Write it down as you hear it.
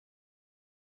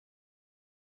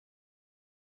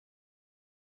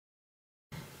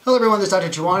Hello everyone, this is Dr.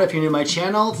 Jawad. If you're new to my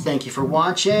channel, thank you for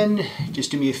watching. Just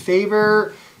do me a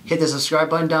favor, hit the subscribe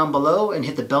button down below and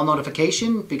hit the bell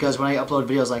notification, because when I upload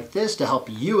videos like this to help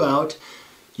you out,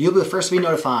 you'll be the first to be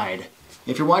notified.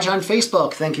 If you're watching on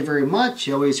Facebook, thank you very much.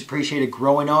 You always appreciate a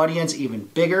growing audience, even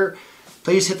bigger.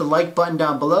 Please hit the like button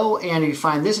down below, and if you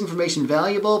find this information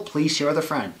valuable, please share with a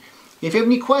friend. If you have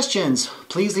any questions,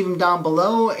 please leave them down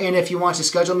below, and if you want to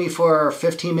schedule me for a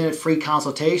 15-minute free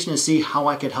consultation to see how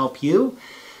I could help you,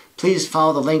 please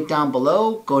follow the link down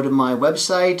below, go to my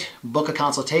website, book a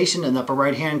consultation in the upper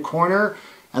right hand corner,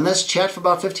 and let's chat for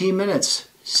about 15 minutes.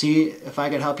 See if I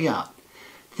can help you out.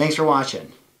 Thanks for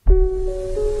watching.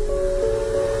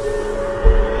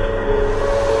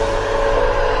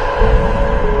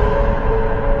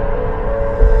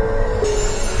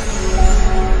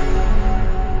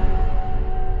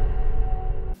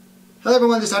 Hello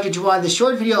everyone, this is Dr. Jawad. In this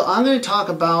short video, I'm going to talk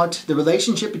about the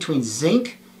relationship between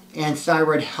zinc and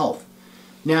thyroid health.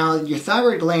 Now, your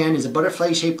thyroid gland is a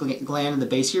butterfly-shaped gland in the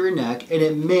base of your neck, and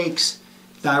it makes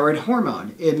thyroid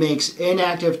hormone. It makes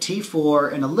inactive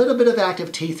T4 and a little bit of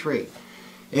active T3.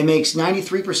 It makes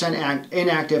 93%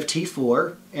 inactive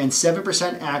T4 and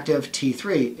 7% active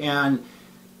T3. And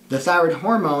the thyroid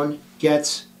hormone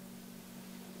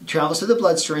travels to the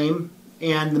bloodstream,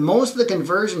 and most of the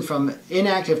conversion from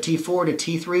inactive T4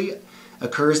 to T3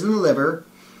 occurs in the liver.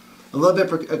 A little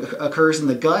bit occurs in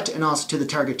the gut and also to the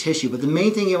target tissue. But the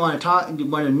main thing you want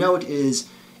to note is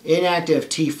inactive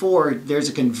T4, there's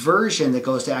a conversion that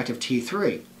goes to active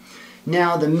T3.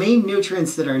 Now, the main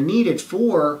nutrients that are needed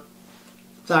for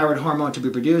thyroid hormone to be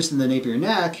produced in the nape of your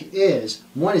neck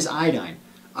one is iodine.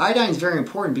 Iodine is very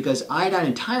important because iodine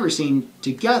and tyrosine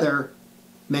together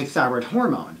make thyroid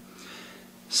hormone.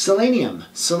 Selenium.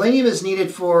 Selenium is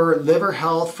needed for liver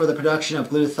health, for the production of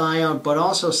glutathione, but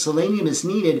also selenium is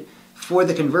needed for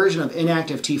the conversion of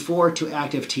inactive T4 to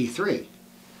active T3.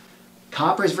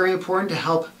 Copper is very important to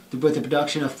help with the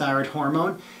production of thyroid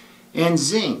hormone. And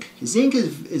zinc. Zinc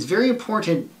is very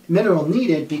important mineral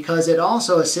needed because it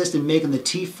also assists in making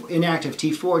the inactive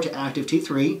T4 to active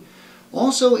T3.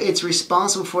 Also, it's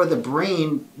responsible for the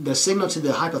brain, the signal to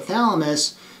the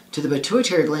hypothalamus, to the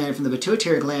pituitary gland, from the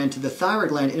pituitary gland to the thyroid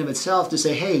gland in of itself to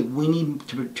say, hey, we need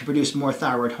to produce more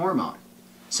thyroid hormone.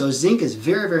 So zinc is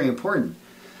very, very important.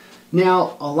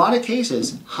 Now, a lot of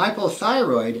cases,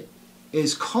 hypothyroid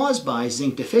is caused by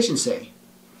zinc deficiency.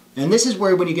 And this is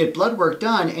where when you get blood work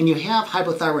done and you have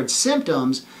hypothyroid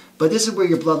symptoms, but this is where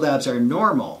your blood labs are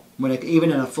normal,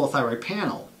 even in a full thyroid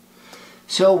panel.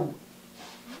 So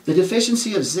the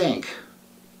deficiency of zinc,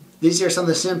 these are some of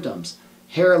the symptoms.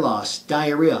 Hair loss,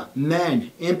 diarrhea,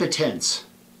 men, impotence.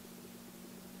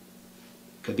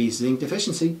 Could be zinc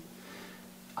deficiency.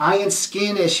 Eye and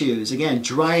skin issues, again,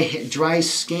 dry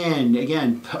skin,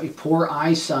 again, poor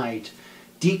eyesight,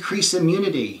 decreased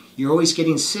immunity, you're always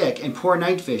getting sick, and poor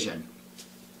night vision.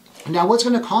 Now, what's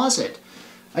going to cause it?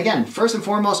 Again, first and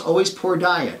foremost, always poor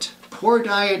diet. Poor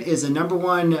diet is the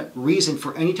 #1 reason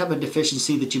for any type of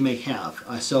deficiency that you may have.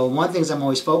 So one of the things I'm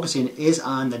always focusing is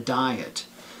on the diet.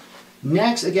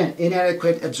 Next, again,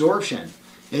 inadequate absorption.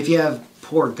 If you have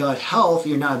poor gut health,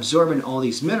 you're not absorbing all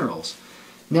these minerals.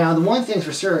 Now, the one thing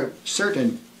for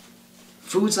certain,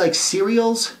 foods like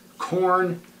cereals,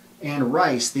 corn, and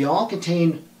rice, they all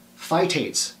contain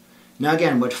phytates. Now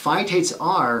again, what phytates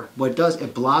are,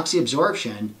 it blocks the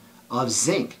absorption of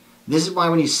zinc. This is why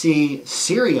when you see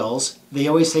cereals, they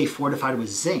always say fortified with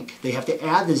zinc. They have to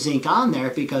add the zinc on there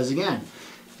because, again,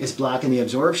 it's blocking the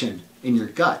absorption in your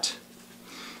gut.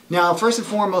 Now, first and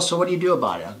foremost, so what do you do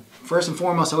about it? First and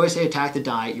foremost, I always say attack the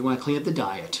diet. You want to clean up the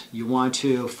diet. You want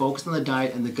to focus on the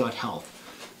diet and the gut health.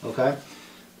 Okay?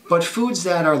 But foods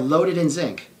that are loaded in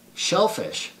zinc,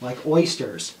 shellfish, like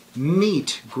oysters,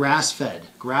 meat, grass-fed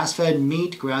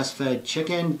meat, grass-fed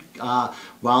chicken,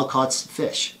 wild-caught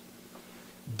fish,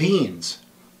 beans,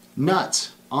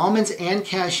 nuts, almonds, and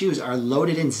cashews are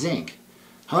loaded in zinc.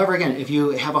 However, again, if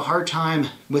you have a hard time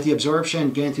with the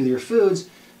absorption getting through your foods,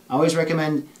 I always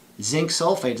recommend zinc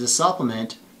sulfate as a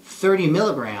supplement, 30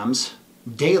 milligrams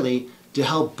daily to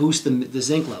help boost the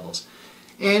zinc levels.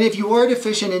 And if you are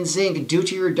deficient in zinc due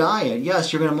to your diet,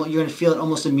 yes, you're going to feel it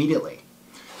almost immediately.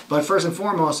 But first and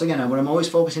foremost, again, what I'm always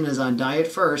focusing is on diet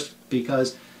first,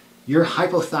 because your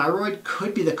hypothyroid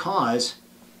could be the cause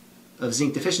of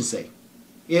zinc deficiency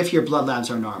if your blood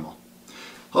labs are normal.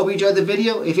 Hope you enjoyed the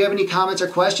video. If you have any comments or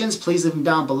questions, please leave them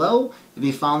down below. If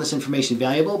you found this information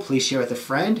valuable, please share it with a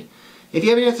friend. If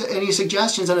you have any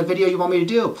suggestions on a video you want me to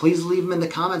do, please leave them in the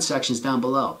comment sections down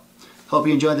below. Hope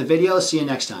you enjoyed the video. See you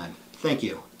next time. Thank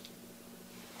you.